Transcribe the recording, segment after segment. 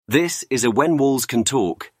This is a When Walls Can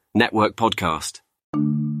Talk network podcast.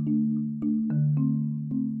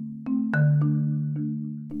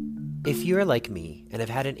 If you're like me and have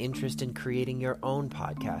had an interest in creating your own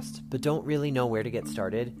podcast but don't really know where to get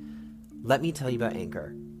started, let me tell you about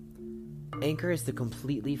Anchor. Anchor is the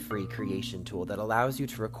completely free creation tool that allows you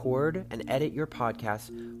to record and edit your podcast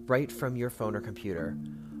right from your phone or computer.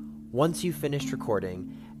 Once you've finished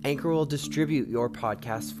recording, Anchor will distribute your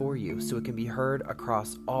podcast for you so it can be heard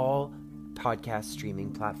across all podcast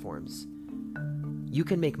streaming platforms. You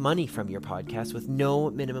can make money from your podcast with no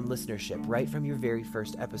minimum listenership right from your very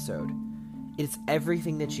first episode. It's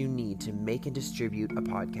everything that you need to make and distribute a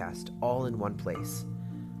podcast all in one place.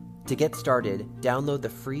 To get started, download the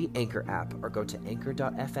free Anchor app or go to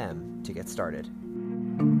anchor.fm to get started.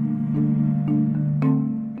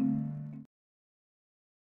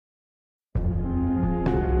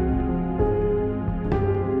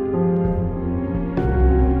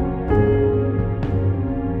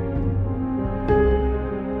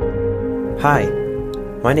 Hi,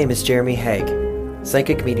 my name is Jeremy Haig,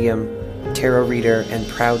 psychic medium, tarot reader, and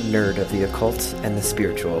proud nerd of the occult and the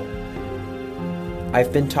spiritual.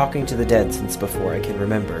 I've been talking to the dead since before I can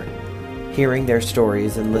remember. Hearing their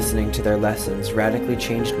stories and listening to their lessons radically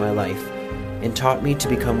changed my life and taught me to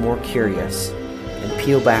become more curious and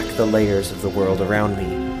peel back the layers of the world around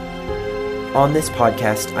me. On this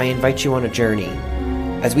podcast, I invite you on a journey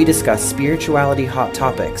as we discuss spirituality hot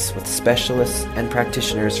topics with specialists and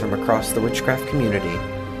practitioners from across the witchcraft community,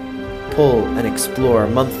 pull and explore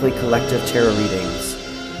monthly collective tarot readings,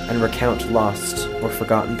 and recount lost or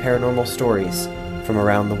forgotten paranormal stories from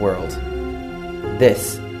around the world.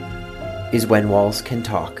 This is When Walls Can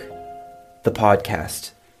Talk, the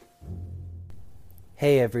podcast.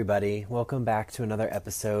 Hey everybody, welcome back to another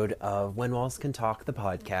episode of When Walls Can Talk, the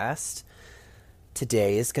podcast.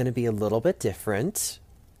 Today is going to be a little bit different,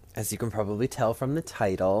 as you can probably tell from the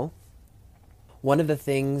title. One of the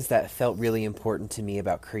things that felt really important to me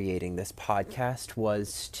about creating this podcast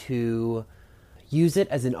was to use it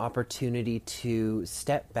as an opportunity to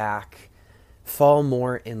step back, fall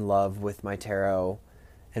more in love with my tarot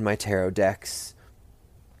and my tarot decks.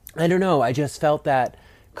 I don't know, I just felt that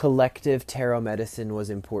collective tarot medicine was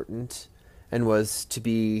important and was to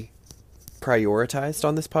be prioritized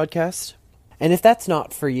on this podcast. And if that's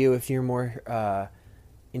not for you, if you're more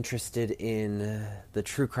interested in the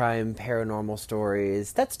true crime paranormal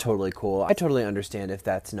stories, that's totally cool. I totally understand if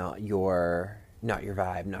that's not your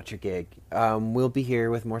vibe, not your gig. We'll be here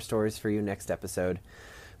with more stories for you next episode.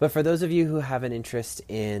 But for those of you who have an interest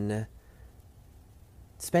in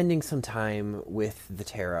spending some time with the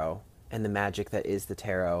tarot and the magic that is the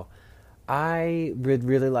tarot, I would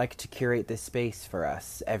really like to curate this space for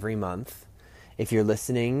us every month. If you're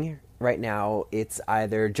listening right now, it's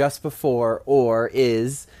either just before or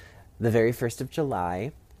is the very 1st of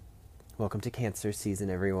July. Welcome to Cancer season,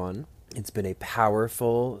 everyone. It's been a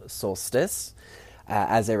powerful solstice.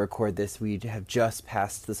 As I record this, we have just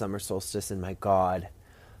passed the summer solstice, and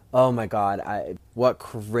oh my God, what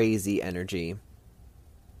crazy energy.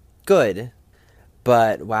 Good,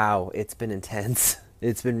 but wow, it's been intense.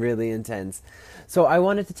 It's been really intense. So I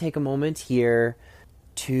wanted to take a moment here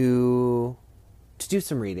to do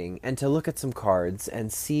some reading and to look at some cards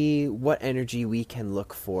and see what energy we can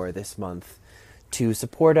look for this month to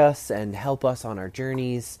support us and help us on our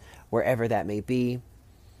journeys, wherever that may be.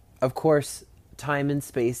 Of course, time and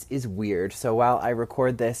space is weird, so while I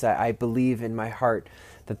record this, I believe in my heart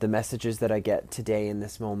that the messages that I get today in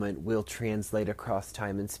this moment will translate across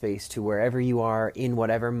time and space to wherever you are, in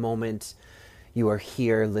whatever moment you are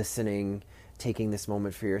here listening, taking this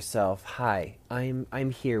moment for yourself. Hi,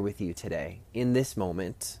 I'm here with you today, in this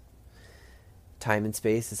moment. Time and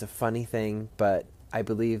space is a funny thing, but I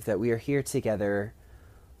believe that we are here together,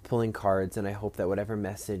 pulling cards, and I hope that whatever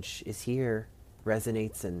message is here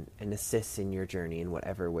resonates and assists in your journey in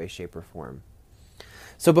whatever way, shape, or form.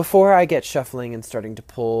 So before I get shuffling and starting to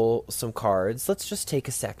pull some cards, let's just take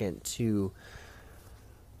a second to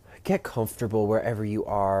get comfortable wherever you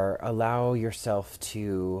are. Allow yourself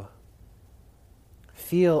to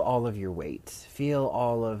feel all of your weight. Feel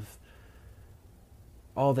all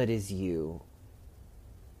that is you.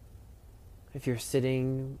 If you're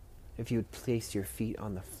sitting, if you would place your feet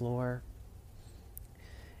on the floor.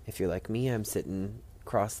 If you're like me, I'm sitting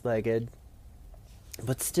cross-legged.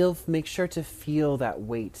 But still make sure to feel that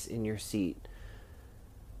weight in your seat.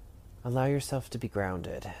 Allow yourself to be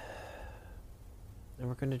grounded. And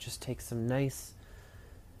we're going to just take some nice,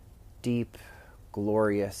 deep,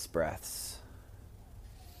 glorious breaths.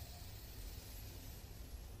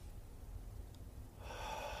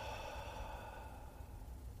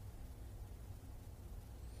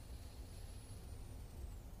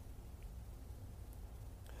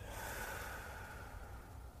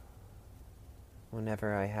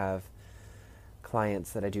 Whenever I have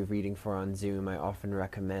clients that I do reading for on Zoom, I often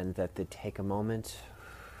recommend that they take a moment,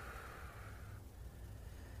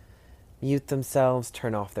 mute themselves,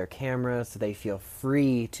 turn off their camera so they feel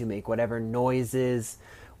free to make whatever noises,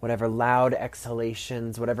 whatever loud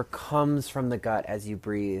exhalations, whatever comes from the gut as you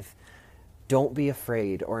breathe. Don't be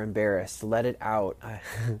afraid or embarrassed. Let it out.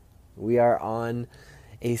 We are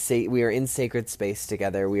in sacred space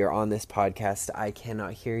together. We are on this podcast. I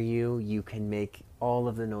cannot hear you. You can make all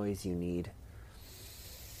of the noise you need.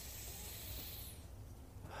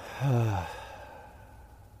 And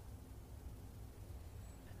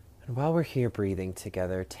while we're here breathing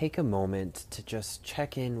together, take a moment to just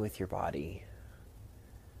check in with your body.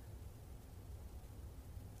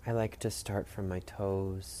 I like to start from my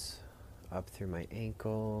toes, up through my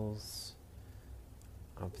ankles,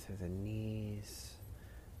 up through the knees.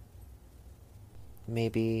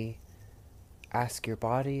 Maybe ask your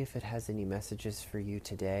body if it has any messages for you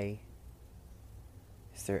today.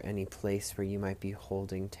 Is there any place where you might be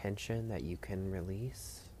holding tension that you can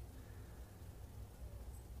release?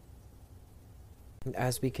 And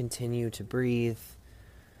as we continue to breathe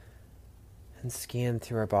and scan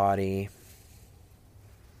through our body,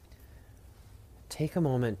 take a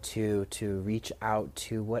moment to reach out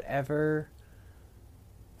to whatever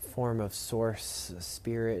form of source,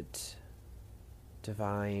 spirit,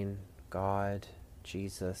 divine, God,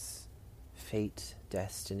 Jesus, fate,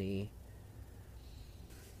 destiny,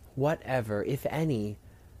 whatever, if any,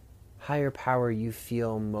 higher power you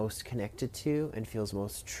feel most connected to and feels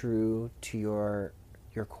most true to your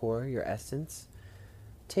core, your essence.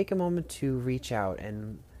 Take a moment to reach out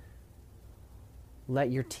and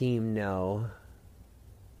let your team know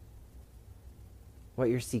what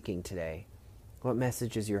you're seeking today, what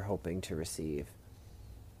messages you're hoping to receive,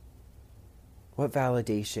 what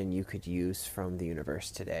validation you could use from the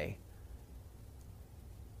universe today.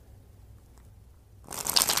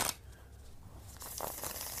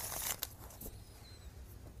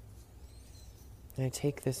 And I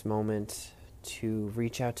take this moment to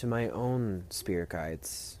reach out to my own spirit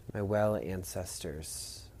guides, my well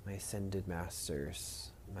ancestors, my ascended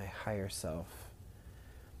masters, my higher self.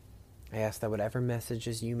 I ask that whatever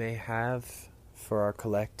messages you may have for our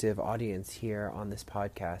collective audience here on this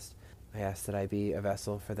podcast, I ask that I be a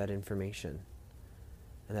vessel for that information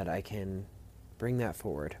and that I can bring that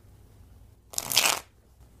forward.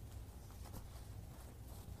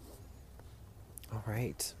 All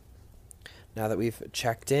right. Now that we've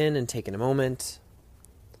checked in and taken a moment,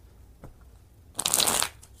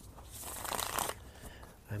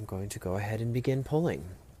 I'm going to go ahead and begin pulling.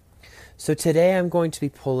 So today I'm going to be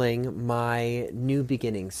pulling my New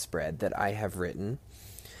Beginnings spread that I have written.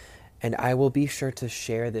 And I will be sure to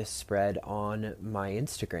share this spread on my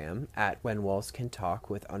Instagram at When Walls Can Talk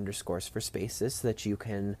with _ for spaces so that you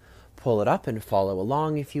can pull it up and follow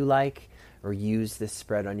along if you like, or use this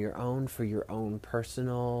spread on your own for your own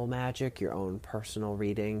personal magic, your own personal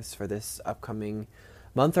readings for this upcoming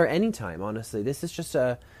month or anytime, honestly. This is just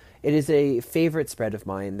it is a favorite spread of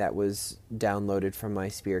mine that was downloaded from my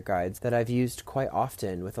spirit guides that I've used quite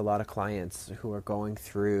often with a lot of clients who are going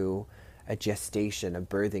through a gestation, a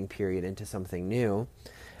birthing period into something new.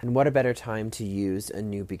 And what a better time to use a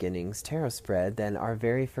New Beginnings tarot spread than our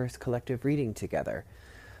very first collective reading together.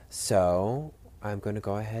 So I'm going to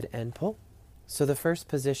go ahead and pull. So the first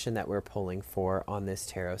position that we're pulling for on this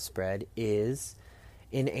tarot spread is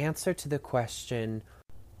in answer to the question,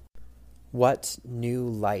 what new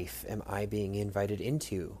life am I being invited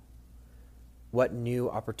into? What new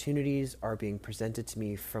opportunities are being presented to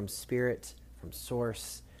me from spirit, from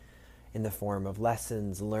source, in the form of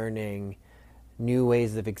lessons, learning, new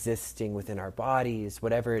ways of existing within our bodies,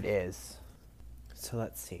 whatever it is. So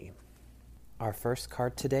let's see. Our first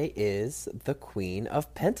card today is the Queen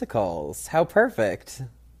of Pentacles. How perfect.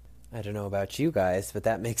 I don't know about you guys, but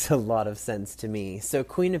that makes a lot of sense to me. So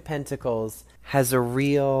Queen of Pentacles has a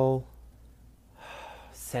real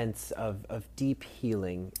sense of deep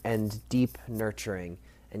healing and deep nurturing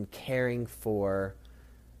and caring for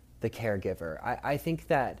the caregiver. I think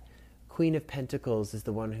that Queen of Pentacles is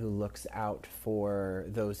the one who looks out for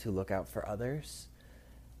those who look out for others.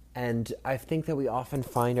 And I think that we often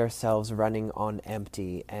find ourselves running on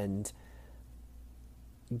empty and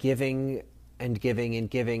giving and giving and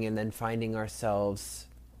giving, and then finding ourselves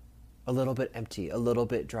a little bit empty, a little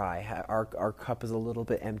bit dry. Our cup is a little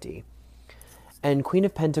bit empty. And Queen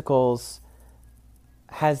of Pentacles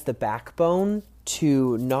has the backbone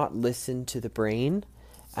to not listen to the brain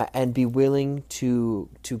and be willing to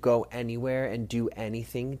go anywhere and do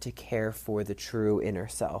anything to care for the true inner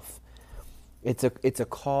self. It's a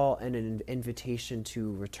call and an invitation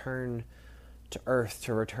to return to earth,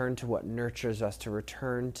 to return to what nurtures us, to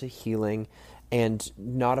return to healing, and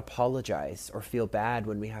not apologize or feel bad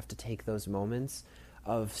when we have to take those moments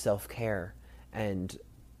of self-care and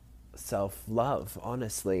self-love,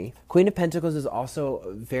 honestly. Queen of Pentacles is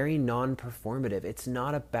also very non-performative. It's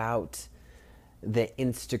not about the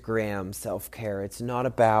Instagram self-care. It's not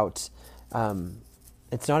about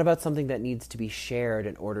something that needs to be shared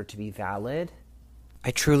in order to be valid. I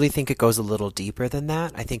truly think it goes a little deeper than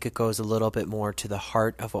that. I think it goes a little bit more to the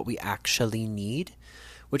heart of what we actually need,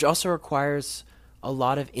 which also requires a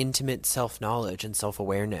lot of intimate self-knowledge and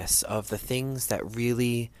self-awareness of the things that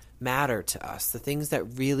really matter to us, the things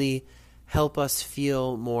that really help us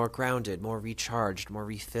feel more grounded, more recharged, more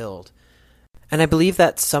refilled. And I believe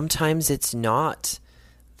that sometimes it's not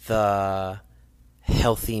the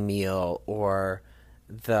healthy meal or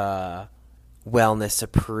the wellness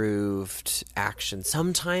approved action.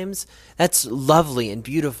 Sometimes that's lovely and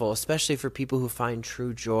beautiful, especially for people who find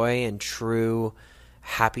true joy and true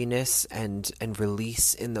happiness and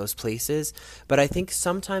release in those places. But I think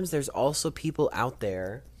sometimes there's also people out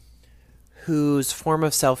there whose form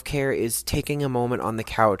of self-care is taking a moment on the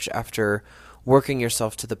couch after working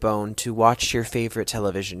yourself to the bone to watch your favorite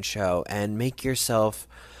television show and make yourself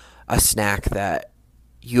a snack that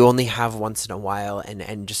you only have once in a while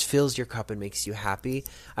and just fills your cup and makes you happy.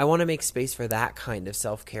 I want to make space for that kind of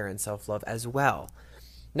self-care and self-love as well.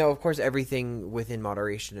 Now, of course, everything within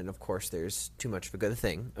moderation, and of course there's too much of a good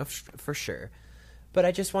thing, for sure. But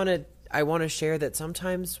I want to share that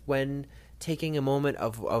sometimes when taking a moment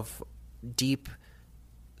of deep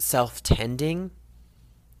self-tending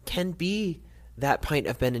can be that pint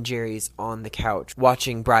of Ben & Jerry's on the couch,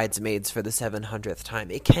 watching Bridesmaids for the 700th time.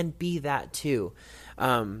 It can be that too.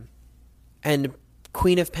 And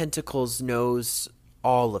Queen of Pentacles knows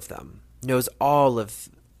all of them, knows all of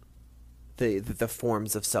the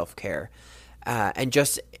forms of self-care, and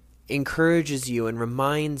just encourages you and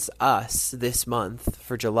reminds us this month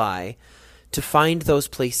for July to find those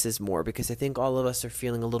places more, because I think all of us are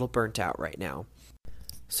feeling a little burnt out right now.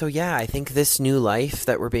 So yeah, I think this new life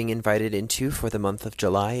that we're being invited into for the month of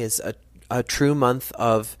July is a true month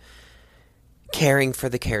of caring for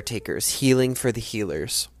the caretakers, healing for the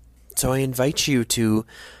healers. So I invite you to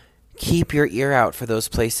keep your ear out for those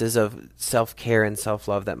places of self-care and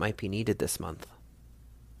self-love that might be needed this month.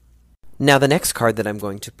 Now, the next card that I'm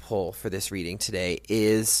going to pull for this reading today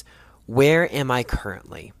is, where am I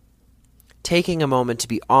currently? Taking a moment to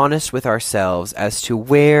be honest with ourselves as to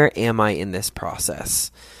where am I in this process.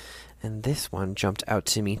 And this one jumped out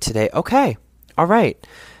to me today. Okay, all right.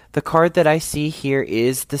 The card that I see here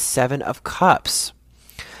is the Seven of Cups.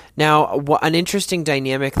 Now, an interesting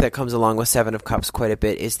dynamic that comes along with Seven of Cups quite a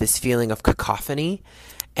bit is this feeling of cacophony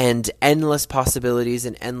and endless possibilities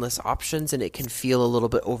and endless options, and it can feel a little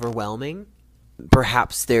bit overwhelming.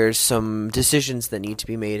 Perhaps there's some decisions that need to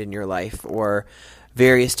be made in your life, or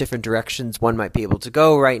various different directions one might be able to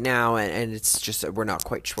go right now, and it's just we're not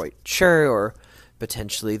quite sure, or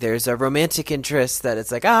potentially there's a romantic interest that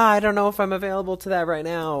it's like, I don't know if I'm available to that right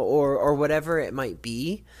now, or whatever it might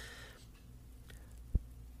be.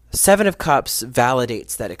 Seven of Cups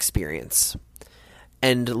validates that experience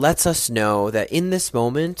and lets us know that in this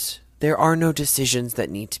moment, there are no decisions that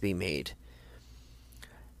need to be made.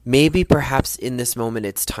 Maybe perhaps in this moment,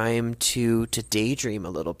 it's time to daydream a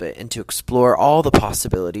little bit and to explore all the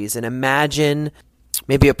possibilities and imagine,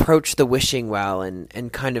 maybe approach the wishing well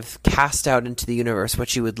and kind of cast out into the universe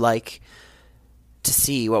what you would like to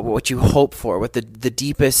see, what you hope for, what the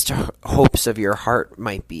deepest hopes of your heart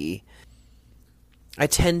might be. I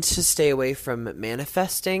tend to stay away from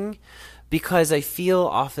manifesting because I feel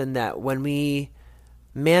often that when we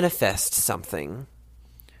manifest something,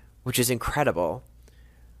 which is incredible,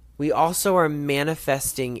 we also are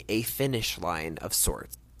manifesting a finish line of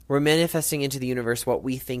sorts. We're manifesting into the universe what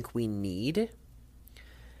we think we need.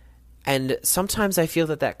 And sometimes I feel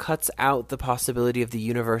that cuts out the possibility of the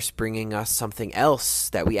universe bringing us something else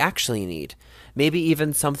that we actually need. Maybe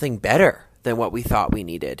even something better than what we thought we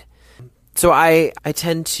needed. So I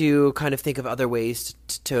tend to kind of think of other ways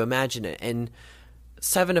to imagine it. And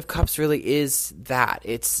Seven of Cups really is that.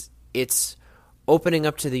 It's opening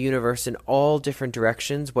up to the universe in all different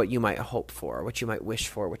directions what you might hope for, what you might wish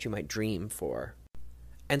for, what you might dream for.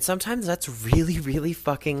 And sometimes that's really, really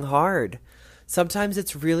fucking hard. Sometimes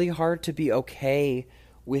it's really hard to be okay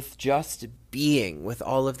with just being, with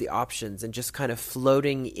all of the options and just kind of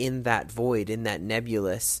floating in that void, in that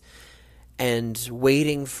nebulous, and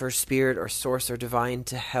waiting for spirit or source or divine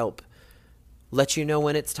to help let you know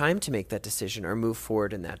when it's time to make that decision or move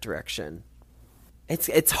forward in that direction.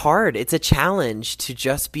 It's hard. It's a challenge to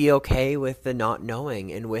just be okay with the not knowing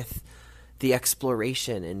and with the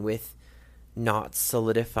exploration and with not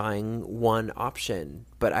solidifying one option.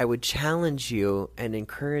 But I would challenge you and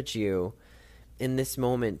encourage you in this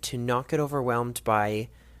moment to not get overwhelmed by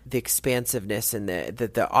the expansiveness and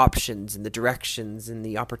the options and the directions and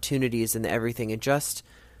the opportunities and the everything, and just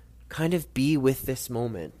kind of be with this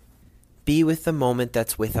moment. Be with the moment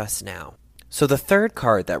that's with us now. So the third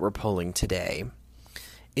card that we're pulling today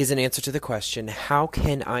is an answer to the question, how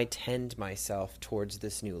can I tend myself towards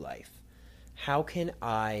this new life? How can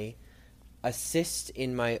I assist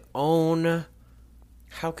in my own,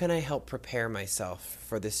 how can I help prepare myself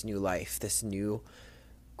for this new life, this new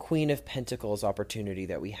Queen of Pentacles opportunity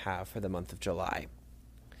that we have for the month of July?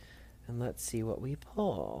 And let's see what we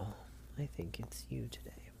pull. I think it's you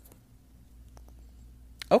today.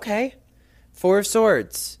 Okay. Four of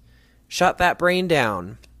Swords. Shut that brain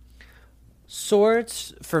down.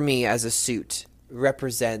 Swords, for me, as a suit,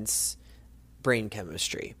 represents brain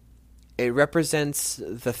chemistry. It represents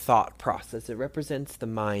the thought process. It represents the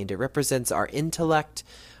mind. It represents our intellect,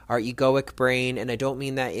 our egoic brain. And I don't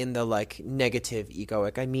mean that in the negative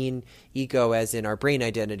egoic. I mean ego as in our brain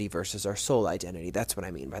identity versus our soul identity. That's what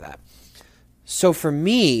I mean by that. So for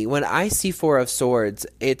me, when I see Four of Swords,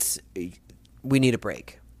 we need a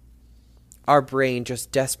break. Our brain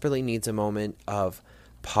just desperately needs a moment of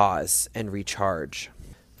pause and recharge.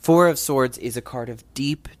 Four of Swords is a card of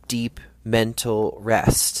deep, deep mental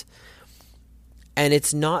rest. And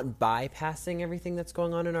it's not bypassing everything that's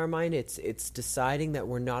going on in our mind. It's deciding that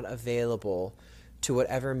we're not available to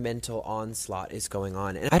whatever mental onslaught is going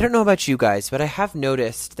on. And I don't know about you guys, but I have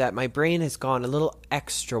noticed that my brain has gone a little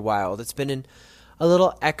extra wild. It's been a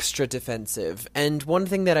little extra defensive. And one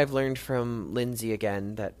thing that I've learned from Lindsay,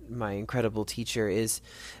 again, that my incredible teacher, is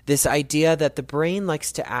this idea that the brain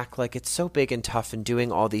likes to act like it's so big and tough and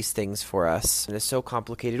doing all these things for us. And it's so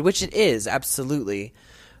complicated, which it is, absolutely,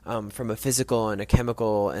 from a physical and a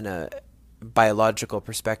chemical and a biological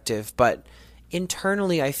perspective. But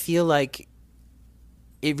internally, I feel like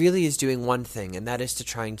it really is doing one thing, and that is to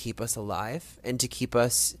try and keep us alive and to keep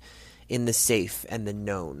us in the safe and the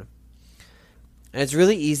known. And it's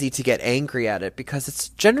really easy to get angry at it because it's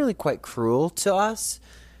generally quite cruel to us.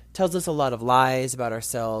 It tells us a lot of lies about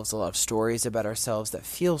ourselves, a lot of stories about ourselves that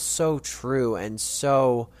feel so true and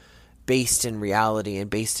so based in reality and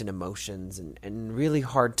based in emotions and really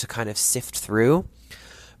hard to kind of sift through.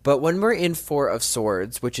 But when we're in Four of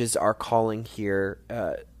Swords, which is our calling here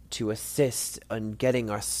to assist in getting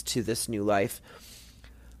us to this new life,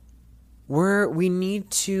 we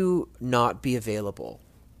need to not be available.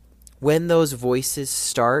 When those voices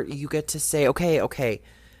start, you get to say, okay,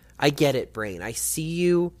 I get it, brain. I see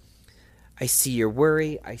you. I see your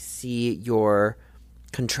worry. I see your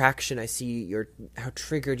contraction. I see how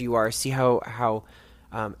triggered you are. I see how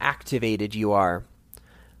activated you are.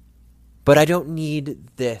 But I don't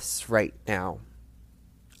need this right now.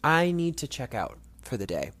 I need to check out for the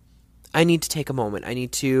day. I need to take a moment. I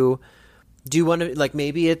need to do one of,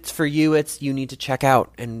 maybe it's for you, you need to check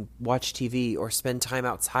out and watch TV or spend time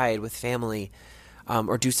outside with family,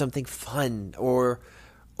 or do something fun, or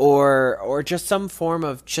just some form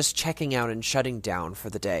of just checking out and shutting down for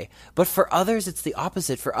the day. But for others, it's the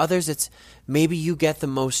opposite. For others, it's maybe you get the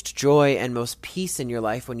most joy and most peace in your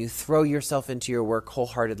life when you throw yourself into your work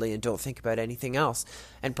wholeheartedly and don't think about anything else.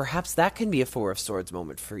 And perhaps that can be a Four of Swords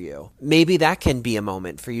moment for you. Maybe that can be a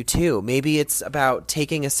moment for you too. Maybe it's about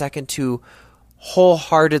taking a second to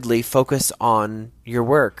wholeheartedly focus on your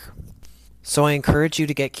work. So I encourage you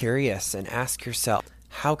to get curious and ask yourself,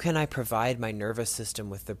 how can I provide my nervous system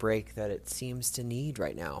with the break that it seems to need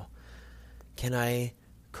right now? Can I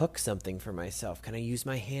cook something for myself? Can I use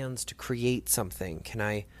my hands to create something? Can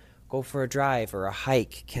I go for a drive or a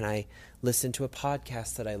hike? Can I listen to a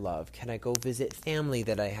podcast that I love? Can I go visit family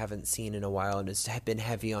that I haven't seen in a while and it's been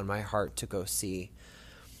heavy on my heart to go see?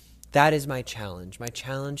 That is my challenge. My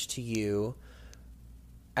challenge to you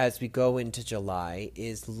as we go into July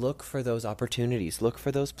is look for those opportunities. Look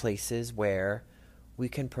for those places where we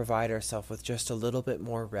can provide ourselves with just a little bit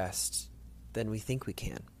more rest than we think we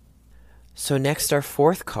can. So next, our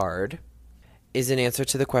fourth card is an answer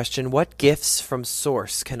to the question, what gifts from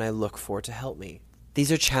Source can I look for to help me?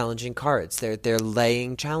 These are challenging cards. They're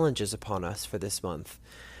laying challenges upon us for this month.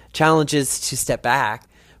 Challenges to step back,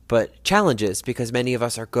 but challenges because many of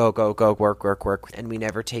us are go, work, and we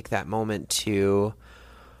never take that moment to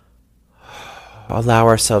allow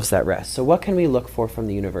ourselves that rest. So what can we look for from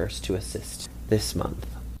the universe to assist this month?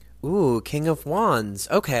 Ooh, King of Wands.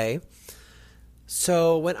 Okay.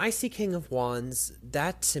 So when I see King of Wands,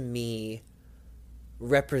 that to me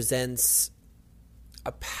represents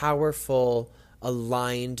a powerful,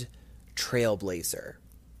 aligned trailblazer.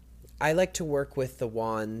 I like to work with the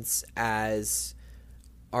wands as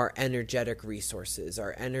our energetic resources,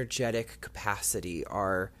 our energetic capacity,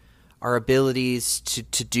 our abilities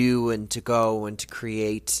to do and to go and to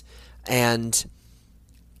create. And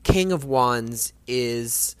King of Wands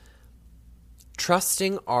is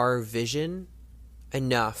trusting our vision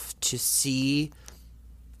enough to see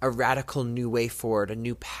a radical new way forward, a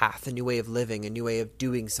new path, a new way of living, a new way of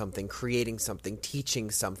doing something, creating something, teaching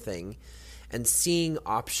something, and seeing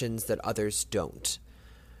options that others don't.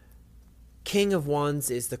 King of Wands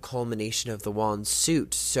is the culmination of the wand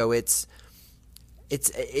suit, so it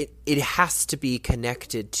has to be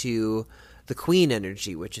connected to the Queen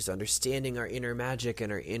energy, which is understanding our inner magic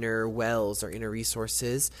and our inner wells, our inner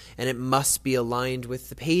resources, and it must be aligned with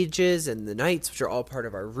the pages and the knights, which are all part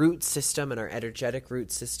of our root system and our energetic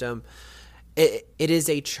root system. It is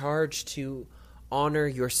a charge to honor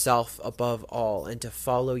yourself above all and to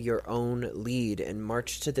follow your own lead and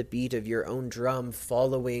march to the beat of your own drum,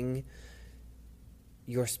 following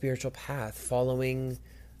your spiritual path, following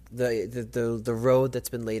the road that's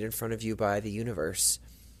been laid in front of you by the universe.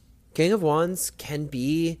 King of Wands can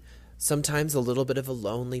be sometimes a little bit of a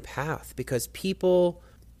lonely path because people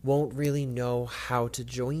won't really know how to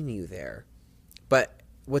join you there. But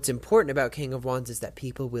what's important about King of Wands is that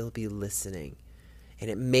people will be listening. And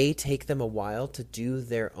it may take them a while to do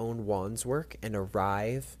their own wands work and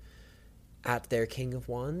arrive at their King of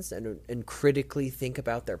Wands and critically think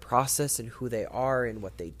about their process and who they are and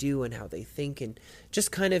what they do and how they think, and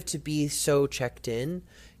just kind of to be so checked in.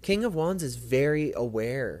 King of Wands is very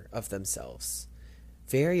aware of themselves,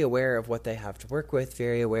 very aware of what they have to work with,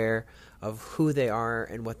 very aware of who they are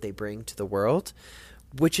and what they bring to the world,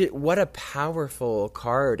 what a powerful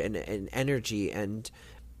card and energy and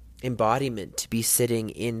embodiment to be sitting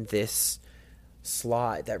in this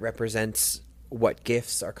slot that represents what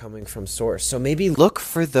gifts are coming from Source. So maybe look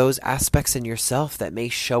for those aspects in yourself that may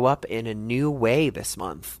show up in a new way this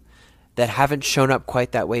month that haven't shown up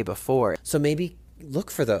quite that way before. So maybe look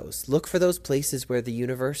for those. Look for those places where the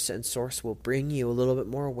universe and Source will bring you a little bit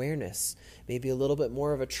more awareness, maybe a little bit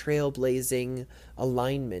more of a trailblazing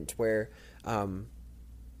alignment where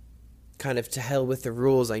kind of to hell with the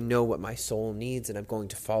rules, I know what my soul needs and I'm going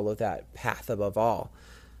to follow that path above all.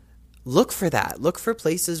 Look for that. Look for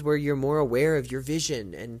places where you're more aware of your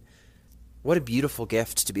vision, and what a beautiful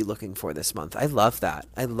gift to be looking for this month. I love that.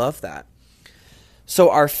 I love that. So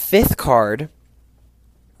our fifth card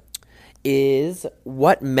is,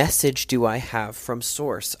 what message do I have from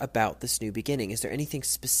Source about this new beginning? Is there anything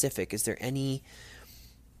specific? Is there any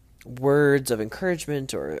words of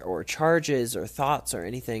encouragement or charges or thoughts or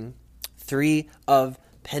anything? Three of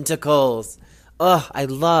Pentacles. I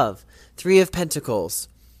love Three of Pentacles.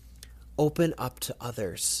 Open up to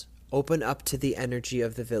others. Open up to the energy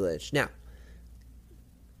of the village. Now,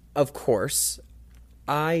 of course,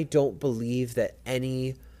 I don't believe that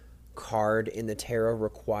any card in the tarot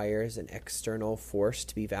requires an external force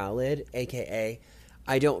to be valid, aka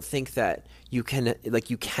I don't think that you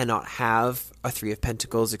cannot have a Three of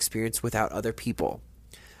Pentacles experience without other people.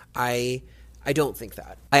 I don't think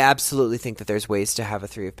that. I absolutely think that there's ways to have a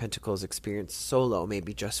Three of Pentacles experience solo,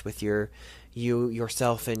 maybe just with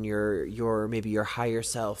yourself and your maybe your higher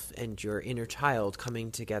self and your inner child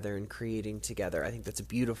coming together and creating together. I think that's a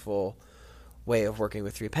beautiful way of working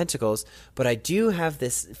with Three of Pentacles. But I do have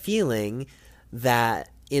this feeling that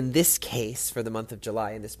in this case, for the month of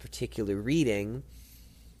July, in this particular reading,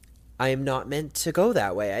 I am not meant to go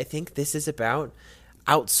that way. I think this is about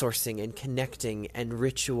outsourcing and connecting and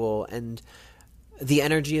ritual and the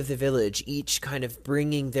energy of the village, each kind of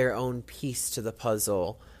bringing their own piece to the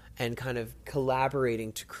puzzle and kind of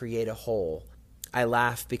collaborating to create a whole. I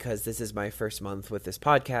laugh because this is my first month with this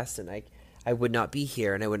podcast, and I would not be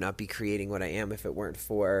here and I would not be creating what I am if it weren't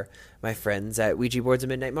for my friends at Ouija Boards and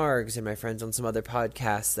Midnight Margs and my friends on some other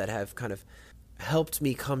podcasts that have kind of helped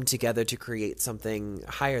me come together to create something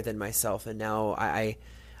higher than myself. And now I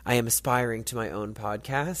am aspiring to my own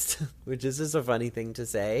podcast, which is just a funny thing to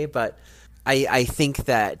say, but I think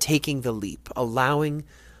that taking the leap, allowing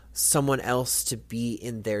someone else to be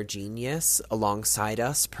in their genius alongside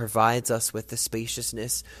us, provides us with the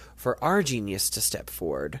spaciousness for our genius to step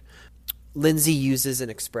forward. Lindsay uses an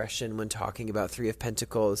expression when talking about Three of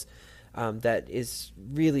Pentacles that is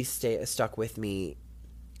really stuck with me,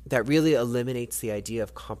 that really eliminates the idea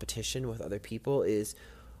of competition with other people. Is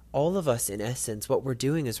all of us, in essence, what we're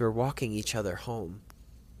doing is we're walking each other home.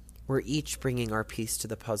 We're each bringing our piece to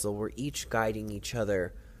the puzzle. We're each guiding each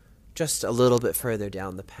other just a little bit further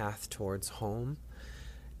down the path towards home.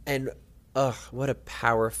 And what a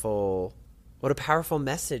powerful What a powerful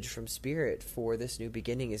message from Spirit for this new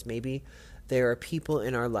beginning is maybe there are people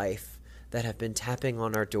in our life that have been tapping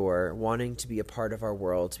on our door, wanting to be a part of our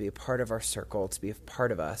world, to be a part of our circle, to be a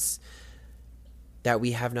part of us, that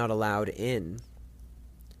we have not allowed in.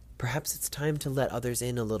 Perhaps it's time to let others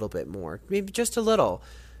in a little bit more, maybe just a little.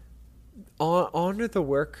 Honor the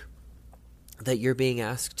work that you're being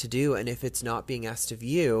asked to do, and if it's not being asked of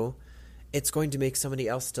you, it's going to make somebody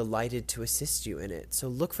else delighted to assist you in it. So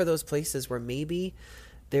look for those places where maybe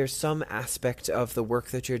there's some aspect of the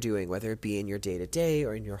work that you're doing, whether it be in your day-to-day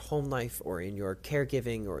or in your home life or in your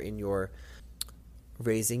caregiving or in your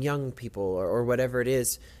raising young people or whatever it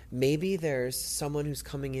is. Maybe there's someone who's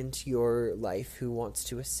coming into your life who wants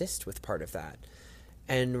to assist with part of that.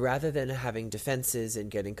 And rather than having defenses and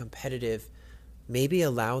getting competitive, maybe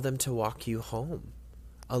allow them to walk you home.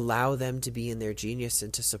 Allow them to be in their genius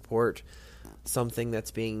and to support something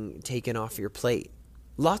that's being taken off your plate.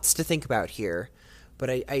 Lots to think about here, but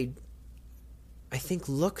I think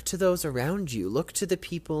look to those around you. Look to the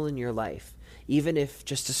people in your life, even if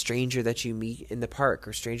just a stranger that you meet in the park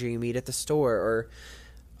or a stranger you meet at the store or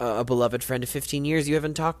a beloved friend of 15 years you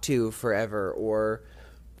haven't talked to forever, or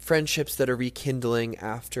friendships that are rekindling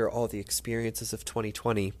after all the experiences of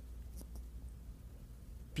 2020.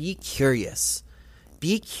 Be curious.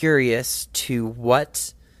 Be curious to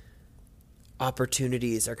what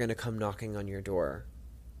opportunities are going to come knocking on your door.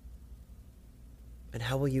 And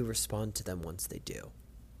how will you respond to them once they do?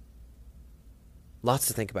 Lots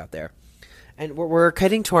to think about there. And we're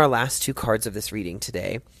heading to our last two cards of this reading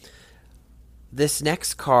today. This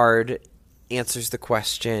next card answers the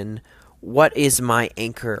question, what is my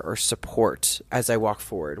anchor or support as I walk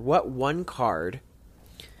forward? What one card,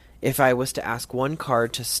 if I was to ask one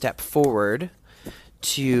card to step forward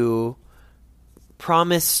to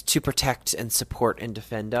promise to protect and support and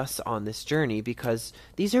defend us on this journey, because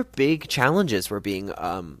these are big challenges we're being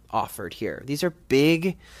offered here. These are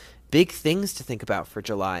big things to think about for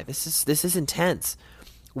July. This is intense.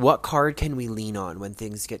 What card can we lean on when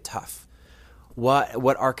things get tough?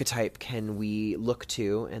 What archetype can we look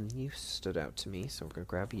to? And you stood out to me, so we're going to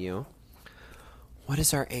grab you. What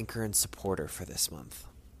is our anchor and supporter for this month?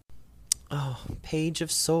 Oh, Page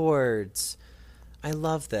of Swords. I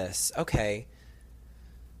love this. Okay.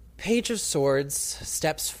 Page of Swords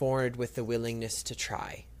steps forward with the willingness to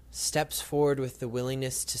try. Steps forward with the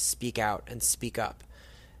willingness to speak out and speak up.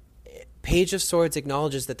 Page of Swords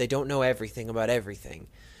acknowledges that they don't know everything about everything,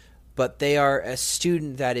 but they are a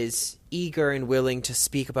student that is eager and willing to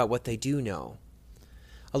speak about what they do know.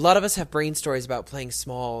 A lot of us have brain stories about playing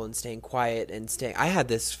small and staying quiet and staying... I had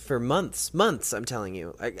this for months, I'm telling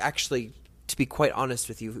you. Actually, to be quite honest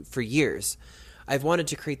with you, for years. I've wanted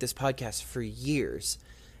to create this podcast for years,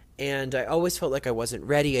 and I always felt like I wasn't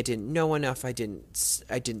ready. I didn't know enough. I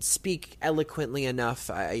didn't speak eloquently enough.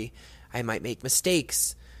 I might make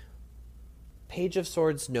mistakes. Page of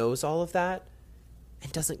Swords knows all of that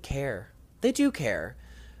and doesn't care. They do care,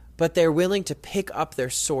 but they're willing to pick up their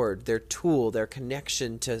sword, their tool, their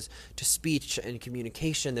connection to speech and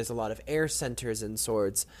communication. There's a lot of air centers in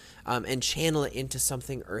swords, and channel it into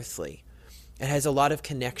something earthly. It has a lot of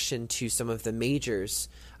connection to some of the majors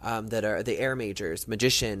that are the air majors,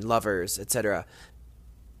 magician, lovers, etc.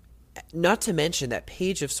 Not to mention that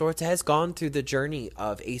Page of Swords has gone through the journey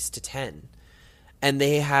of Ace to 10. And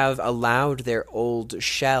they have allowed their old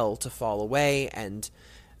shell to fall away and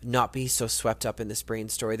not be so swept up in this brain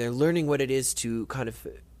story. They're learning what it is to kind of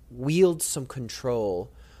wield some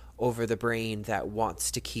control over the brain that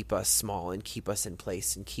wants to keep us small and keep us in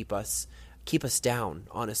place and keep us down,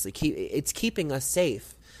 honestly. It's keeping us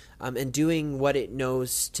safe and doing what it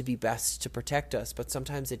knows to be best to protect us, but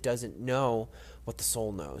sometimes it doesn't know what the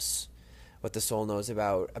soul knows. What the soul knows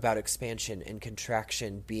about expansion and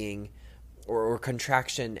contraction being... or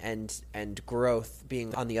contraction and growth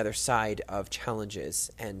being on the other side of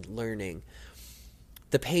challenges and learning.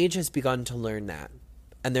 The page has begun to learn that,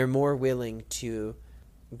 and they're more willing to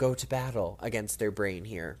go to battle against their brain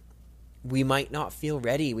here. We might not feel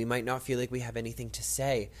ready. We might not feel like we have anything to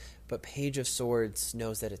say, but Page of Swords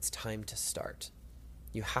knows that it's time to start.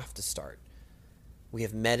 You have to start. We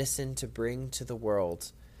have medicine to bring to the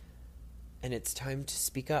world, and it's time to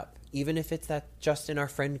speak up, even if it's that just in our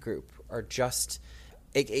friend group or just,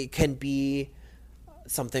 it can be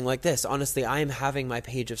something like this. Honestly, I am having my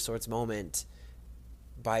Page of Swords moment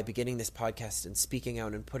by beginning this podcast and speaking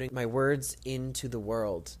out and putting my words into the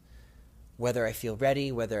world, whether I feel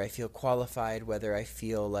ready, whether I feel qualified, whether I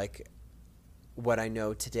feel like what I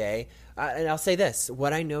know today. And I'll say this,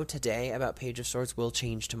 what I know today about Page of Swords will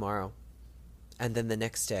change tomorrow and then the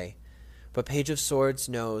next day. But Page of Swords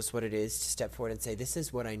knows what it is to step forward and say, this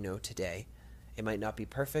is what I know today. It might not be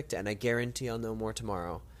perfect, and I guarantee I'll know more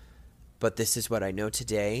tomorrow. But this is what I know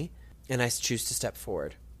today, and I choose to step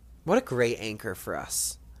forward. What a great anchor for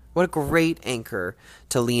us. What a great anchor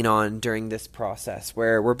to lean on during this process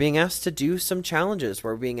where we're being asked to do some challenges,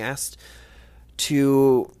 where we're being asked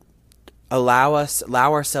to allow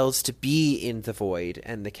ourselves to be in the void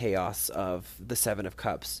and the chaos of the Seven of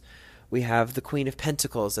Cups. We have the Queen of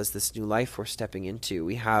Pentacles as this new life we're stepping into.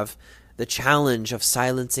 We have the challenge of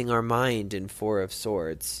silencing our mind in Four of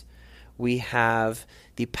Swords. We have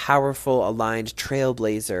the powerful aligned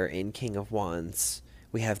trailblazer in King of Wands.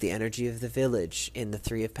 We have the energy of the village in the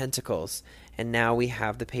Three of Pentacles. And now we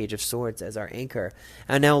have the Page of Swords as our anchor.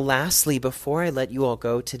 And now lastly, before I let you all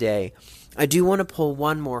go today, I do want to pull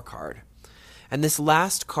one more card. And this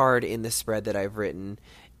last card in the spread that I've written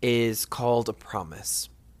is called a promise.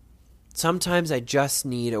 Sometimes I just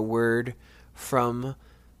need a word from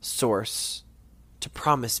Source to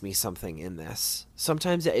promise me something in this.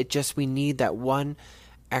 Sometimes we need that one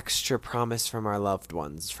extra promise from our loved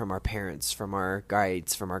ones, from our parents, from our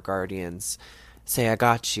guides, from our guardians. Say, I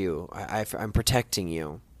got you. I'm protecting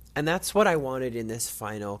you. And that's what I wanted in this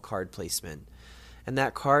final card placement. And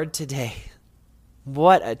that card today,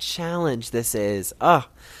 what a challenge this is. Our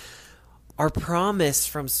promise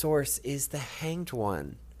from Source is the Hanged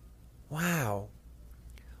One. Wow.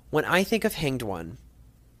 When I think of Hanged One,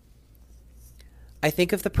 I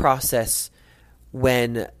think of the process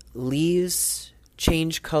when leaves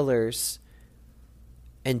change colors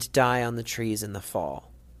and die on the trees in the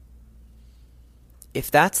fall.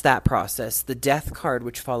 If that's that process, the Death card,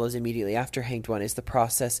 which follows immediately after Hanged One, is the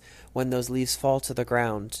process when those leaves fall to the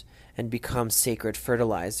ground and become sacred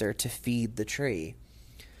fertilizer to feed the tree.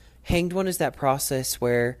 Hanged One is that process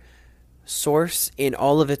where Source, in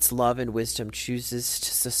all of its love and wisdom, chooses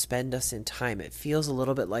to suspend us in time. It feels a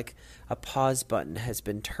little bit like a pause button has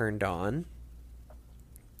been turned on.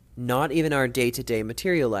 Not even our day-to-day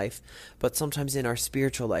material life, but sometimes in our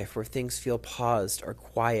spiritual life where things feel paused or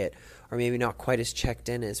quiet or maybe not quite as checked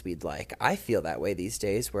in as we'd like. I feel that way these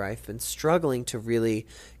days where I've been struggling to really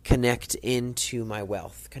connect into my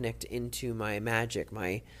wealth, connect into my magic,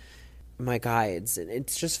 my guides. And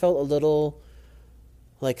it's just felt a little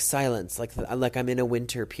like silence, like I'm in a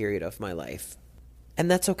winter period of my life.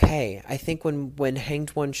 And that's okay. I think when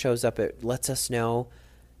Hanged One shows up, it lets us know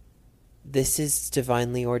this is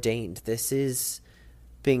divinely ordained. This is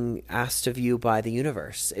being asked of you by the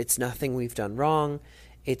universe. It's nothing we've done wrong.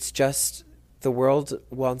 It's just the world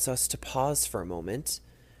wants us to pause for a moment.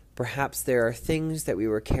 Perhaps there are things that we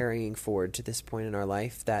were carrying forward to this point in our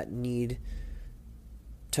life that need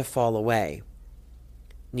to fall away,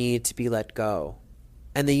 need to be let go.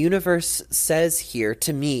 And the universe says here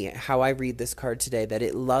to me, how I read this card today, that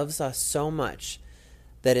it loves us so much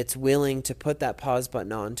that it's willing to put that pause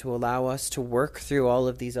button on to allow us to work through all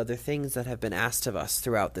of these other things that have been asked of us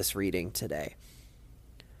throughout this reading today.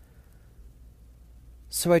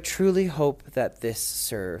 So I truly hope that this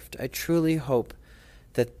served. I truly hope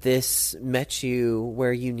that this met you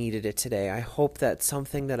where you needed it today. I hope that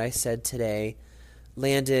something that I said today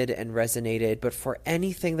landed and resonated, but for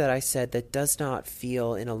anything that I said that does not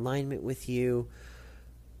feel in alignment with you,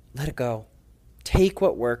 let it go. Take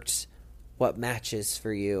what worked, what matches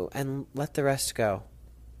for you, and let the rest go.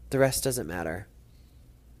 The rest doesn't matter.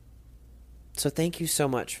 So thank you so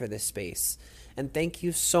much for this space, and thank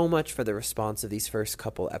you so much for the response of these first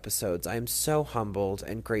couple episodes. I am so humbled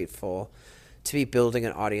and grateful to be building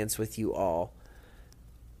an audience with you all.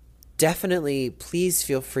 Definitely, please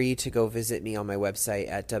feel free to go visit me on my website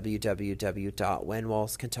at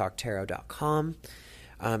www.whenwallscantalktarot.com.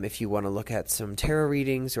 If you want to look at some tarot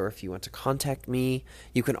readings or if you want to contact me,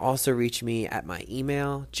 you can also reach me at my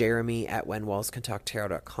email,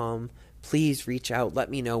 jeremy@whenwallscantalktarot.com. Please reach out. Let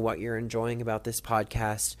me know what you're enjoying about this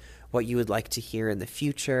podcast, what you would like to hear in the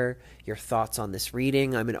future, your thoughts on this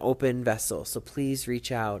reading. I'm an open vessel, so please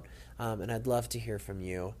reach out, and I'd love to hear from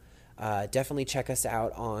you. Definitely check us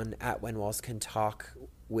out on @whenwallscantalk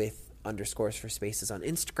with underscores for spaces on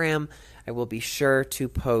Instagram. I will be sure to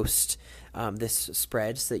post this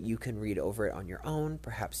spread so that you can read over it on your own,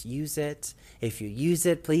 perhaps use it. If you use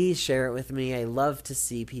it, please share it with me. I love to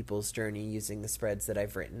see people's journey using the spreads that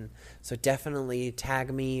I've written. So definitely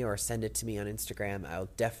tag me or send it to me on Instagram. I'll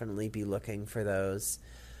definitely be looking for those.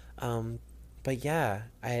 But yeah,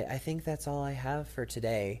 I think that's all I have for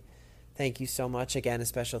today. Thank you so much. Again, a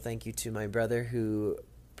special thank you to my brother who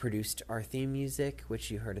produced our theme music,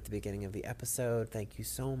 which you heard at the beginning of the episode. Thank you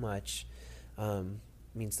so much.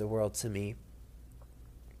 Means the world to me.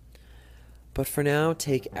 But for now,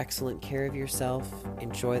 take excellent care of yourself,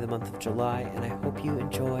 enjoy the month of July, and I hope you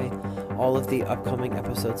enjoy all of the upcoming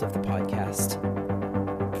episodes of the podcast.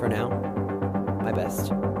 For now, my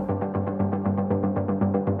best.